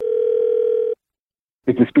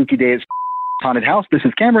It's a spooky day at haunted house. This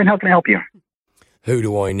is Cameron. How can I help you? Who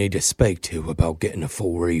do I need to speak to about getting a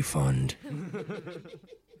full refund?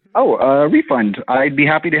 Oh, refund. I'd be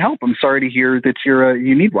happy to help. I'm sorry to hear that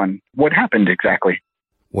you need one. What happened exactly?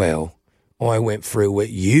 Well, I went through what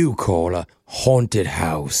you call a haunted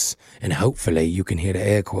house, and hopefully you can hear the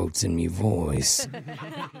air quotes in my voice.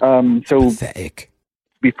 So pathetic.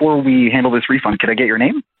 Before we handle this refund, could I get your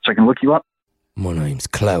name so I can look you up? My name's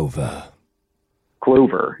Clover.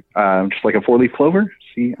 Clover. Just like a four-leaf clover?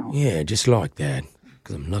 Yeah, just like that,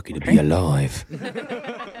 because I'm lucky to be alive.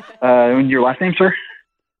 And your last name, sir?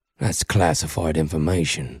 That's classified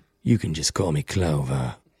information. You can just call me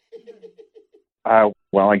Clover.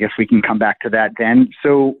 Well, I guess we can come back to that then.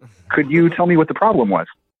 So, could you tell me what the problem was?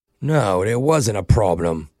 No, there wasn't a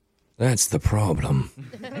problem. That's the problem.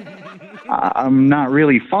 I'm not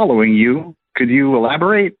really following you. Could you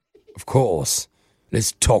elaborate? Of course.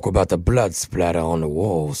 Let's talk about the blood splatter on the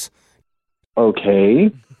walls. Okay.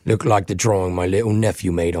 Looked like the drawing my little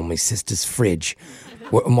nephew made on my sister's fridge.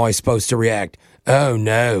 What am I supposed to react? Oh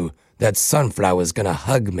no, that sunflower's gonna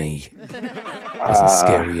hug me. Wasn't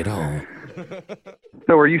scary at all.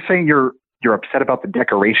 So are you saying you're upset about the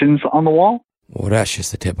decorations on the wall? Well, that's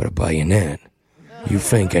just the tip of the bayonet. You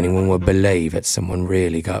think anyone would believe that someone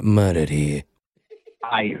really got murdered here?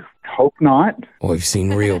 I hope not. I've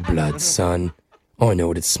seen real blood, son. I know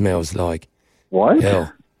what it smells like. What?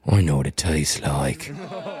 Hell, I know what it tastes like.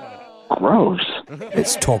 Gross.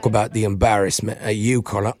 Let's talk about the embarrassment at you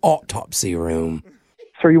call an autopsy room.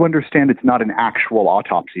 So you understand it's not an actual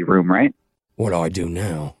autopsy room, right? What I do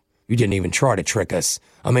now? You didn't even try to trick us.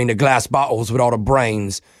 I mean, the glass bottles with all the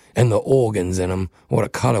brains and the organs in them, well, the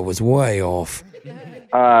color was way off.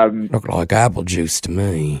 Looked like apple juice to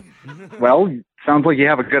me. Well, sounds like you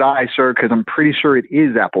have a good eye, sir, because I'm pretty sure it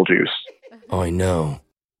is apple juice. I know.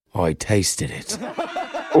 I tasted it.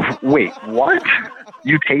 Oh, wait, what?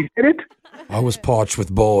 You tasted it? I was parched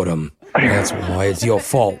with boredom. That's why it's your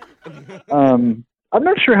fault. I'm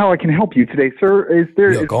not sure how I can help you today, sir.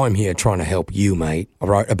 Look, I'm here trying to help you, mate, all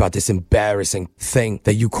right, about this embarrassing thing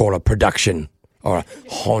that you call a production or a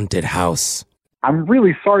haunted house. I'm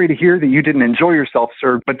really sorry to hear that you didn't enjoy yourself,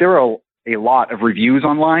 sir, but there are a lot of reviews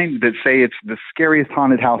online that say it's the scariest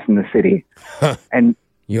haunted house in the city. And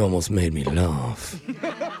you almost made me laugh.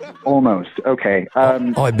 Almost. Okay.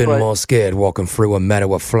 I've been more scared walking through a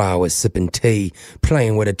meadow of flowers, sipping tea,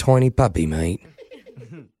 playing with a tiny puppy, mate.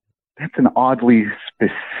 That's an oddly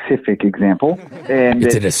specific example. And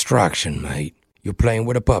it's a distraction, mate. You're playing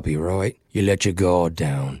with a puppy, right? You let your guard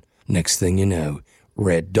down. Next thing you know,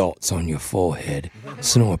 red dots on your forehead.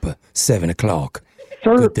 Sniper, 7 o'clock.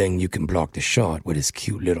 Sir, good thing you can block the shot with his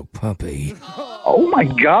cute little puppy. Oh my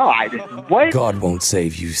God. What? God won't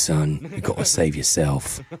save you, son. You gotta save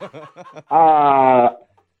yourself.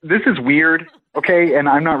 This is weird, okay? And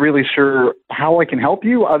I'm not really sure how I can help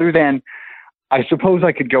you other than I suppose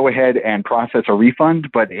I could go ahead and process a refund,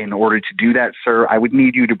 but in order to do that, sir, I would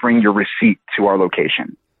need you to bring your receipt to our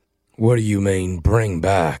location. What do you mean, bring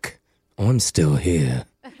back? I'm still here.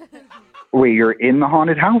 Wait, you're in the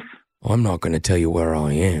haunted house? I'm not going to tell you where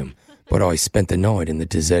I am, but I spent the night in the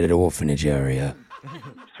deserted orphanage area.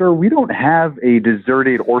 Sir, we don't have a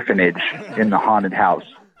deserted orphanage in the haunted house.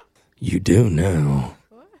 You do now.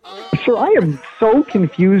 Sir, I am so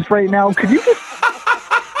confused right now. Could you just...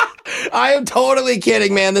 I am totally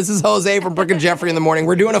kidding, man. This is Jose from Brooke and Jeffrey in the Morning.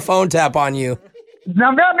 We're doing a phone tap on you.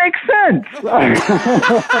 Now that makes sense.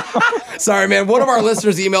 Sorry, man. One of our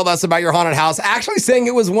listeners emailed us about your haunted house, actually saying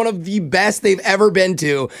it was one of the best they've ever been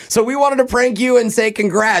to. So we wanted to prank you and say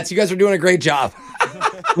congrats. You guys are doing a great job.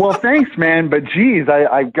 Well, thanks, man. But geez,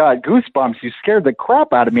 I've got goosebumps. You scared the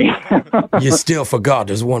crap out of me. You still forgot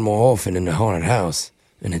there's one more orphan in the haunted house,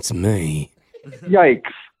 and it's me.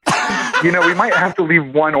 Yikes. You know, we might have to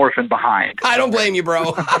leave one orphan behind. I don't blame you,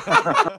 bro.